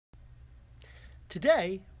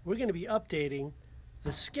Today, we're going to be updating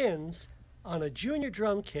the skins on a junior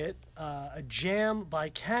drum kit, a Jam by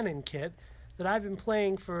Canon kit that I've been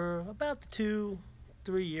playing for about 2-3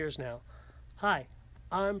 years now. Hi,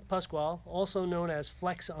 I'm Pasquale, also known as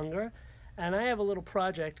Flex Unger, and I have a little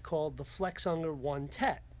project called the Flex Unger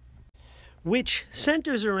One-Tet, which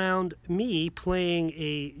centers around me playing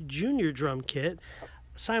a junior drum kit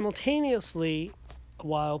simultaneously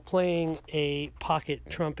while playing a pocket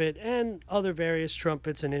trumpet and other various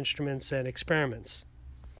trumpets and instruments and experiments.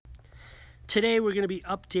 Today we're going to be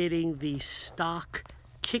updating the stock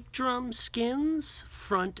kick drum skins,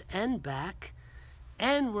 front and back,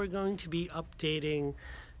 and we're going to be updating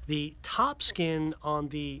the top skin on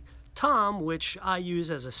the tom, which I use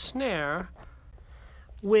as a snare,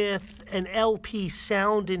 with an LP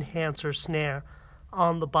sound enhancer snare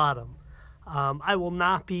on the bottom. I will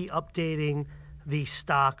not be updating the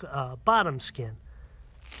stock bottom skin,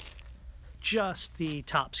 just the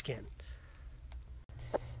top skin.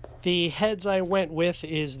 The heads I went with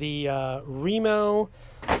is the Remo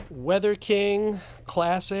Weather King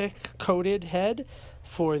Classic coated head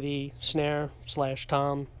for the snare /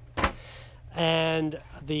 tom, and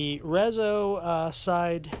the Rezo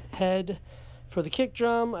side head for the kick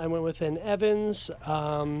drum. I went with an Evans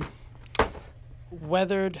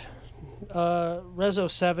weathered Rezo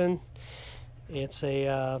 7. It's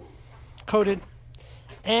a coated.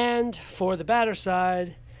 And for the batter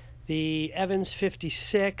side, the Evans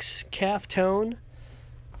 56 Calftone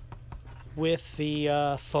with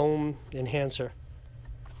the foam enhancer.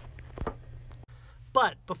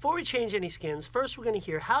 But before we change any skins, first we're going to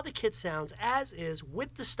hear how the kit sounds as is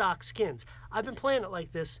with the stock skins. I've been playing it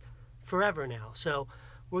like this forever now. So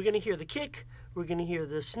we're going to hear the kick, we're going to hear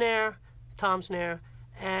the snare, tom snare,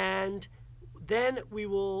 and then we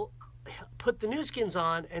will put the new skins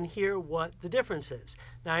on and hear what the difference is.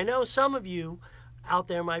 Now I know some of you out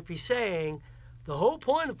there might be saying, the whole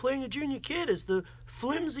point of playing a junior kit is the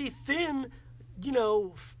flimsy, thin,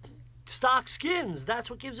 stock skins. That's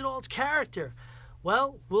what gives it all its character.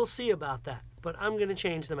 Well, we'll see about that, but I'm going to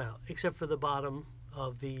change them out, except for the bottom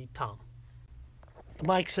of the tom.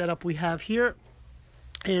 The mic setup we have here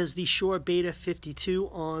is the Shure Beta 52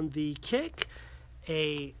 on the kick,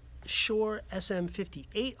 a Shure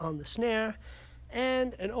SM58 on the snare,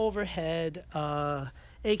 and an overhead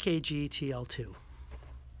AKG TL2.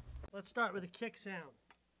 Let's start with a kick sound.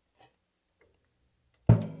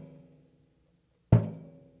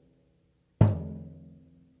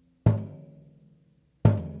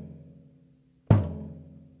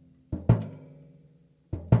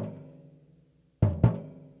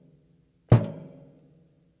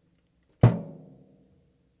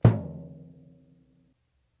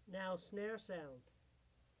 Now snare sound.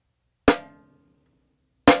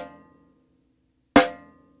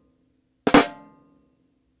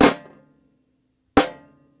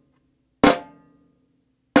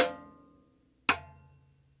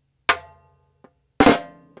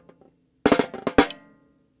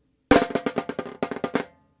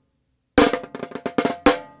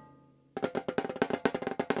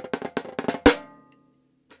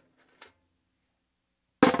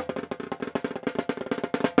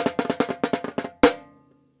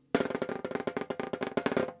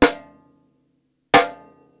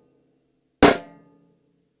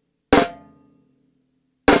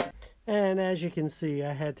 And as you can see,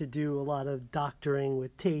 I had to do a lot of doctoring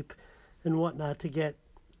with tape and whatnot to get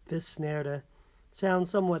this snare to sound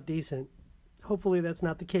somewhat decent. Hopefully that's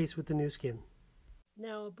not the case with the new skin.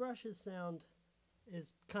 Now a brush's sound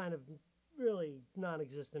is kind of really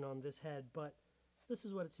non-existent on this head, but this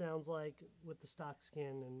is what it sounds like with the stock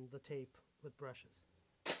skin and the tape with brushes.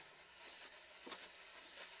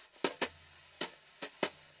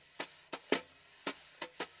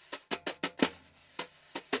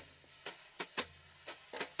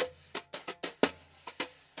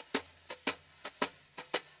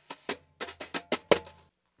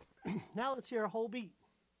 Now let's hear a whole beat.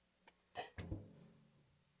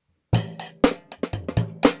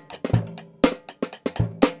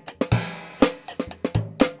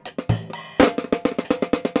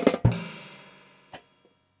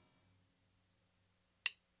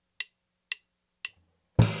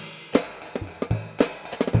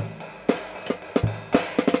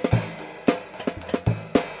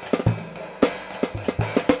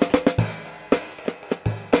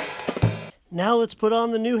 Now let's put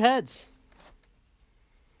on the new heads.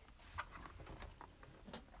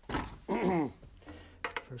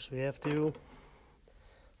 First we have to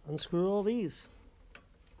unscrew all these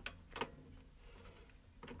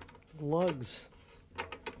lugs.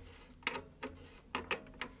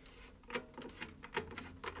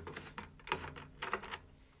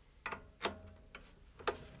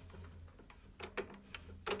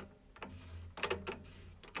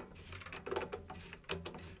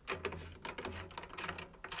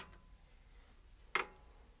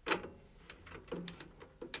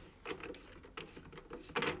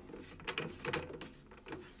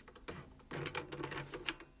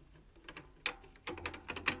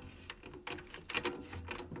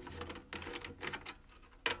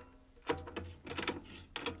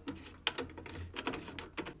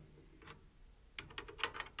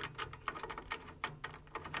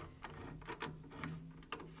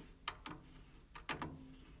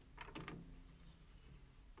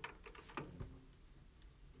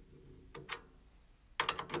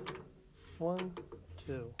 1,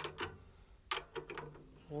 2.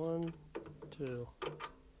 1, 2.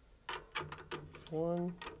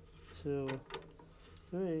 1, 2,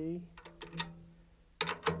 3.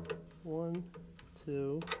 1,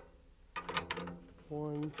 2.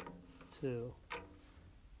 1, 2.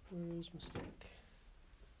 Where's my stick?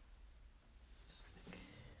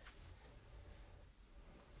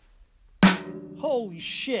 Holy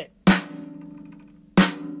shit!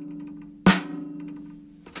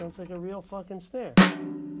 Sounds like a real fucking snare.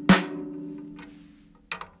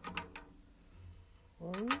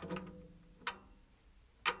 1,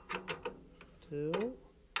 2,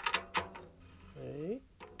 3,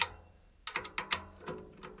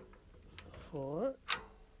 4,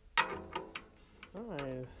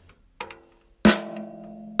 5.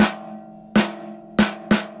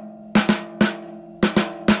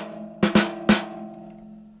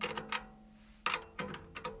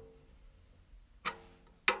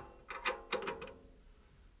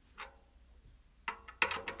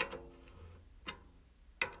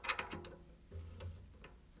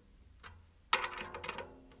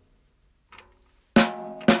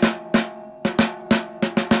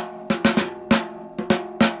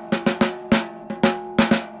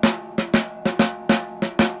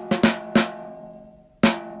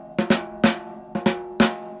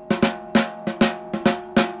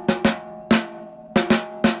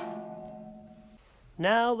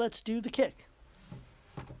 Now let's do the kick.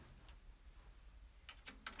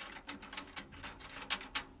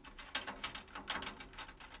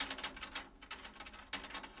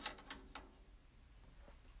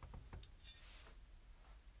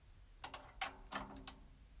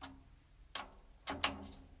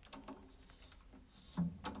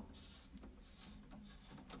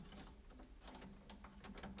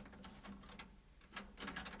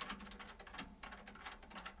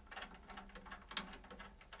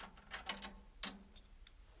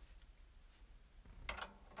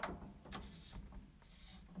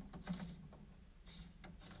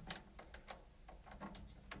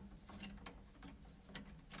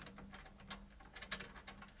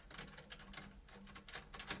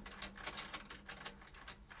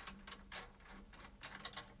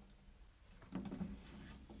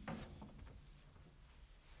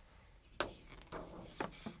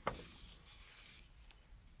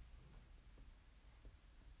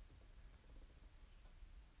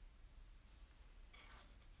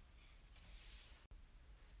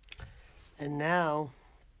 And now,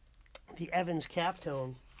 the Evans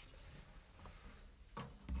Calftone.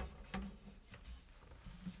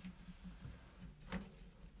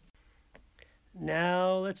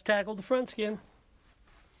 Now let's tackle the front skin.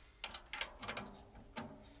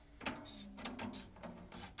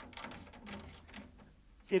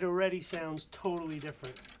 It already sounds totally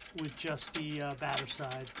different with just the batter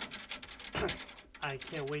side. I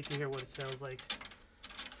can't wait to hear what it sounds like.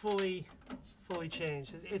 Fully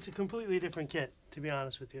changed. It's a completely different kit, to be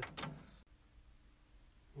honest with you.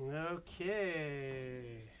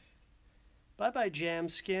 Okay. Bye-bye, Jam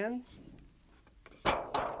Skin.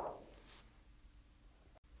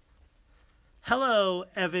 Hello,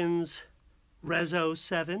 Evans Rezo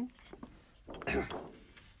 7. Let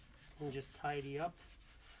me just tidy up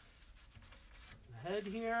the head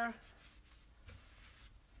here.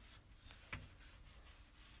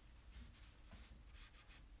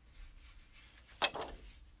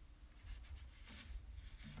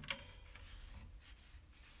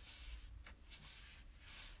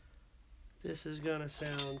 This is gonna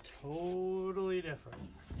sound totally different.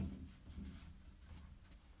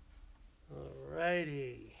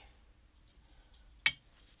 Alrighty.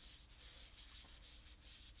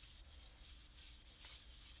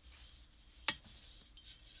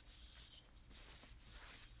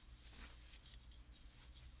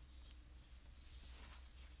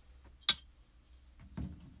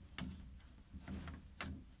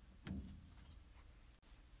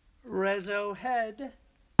 Rezo head.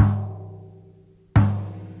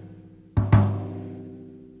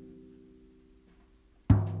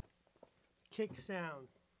 Kick sound.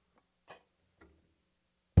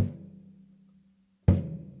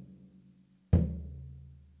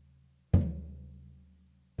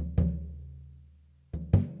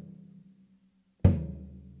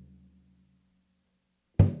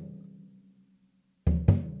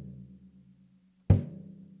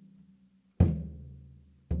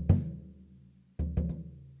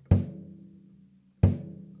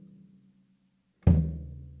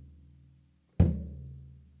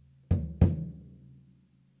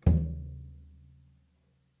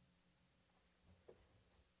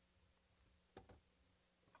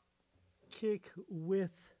 Kick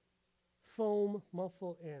with foam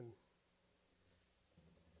muffle in.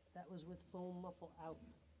 That was with foam muffle out.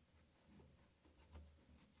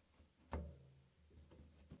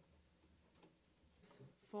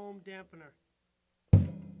 Foam dampener.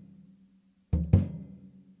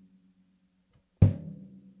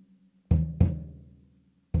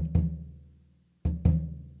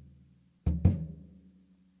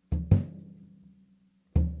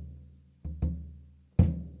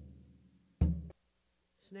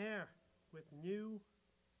 Snare with new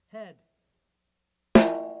head.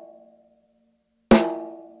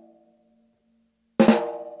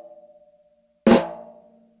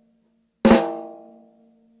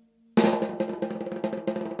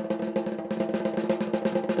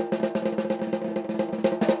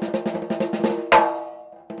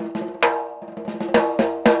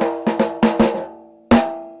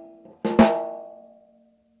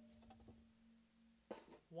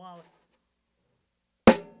 Wallet.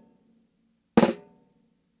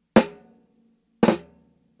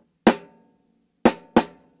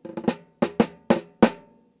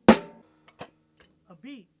 A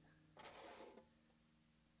beat.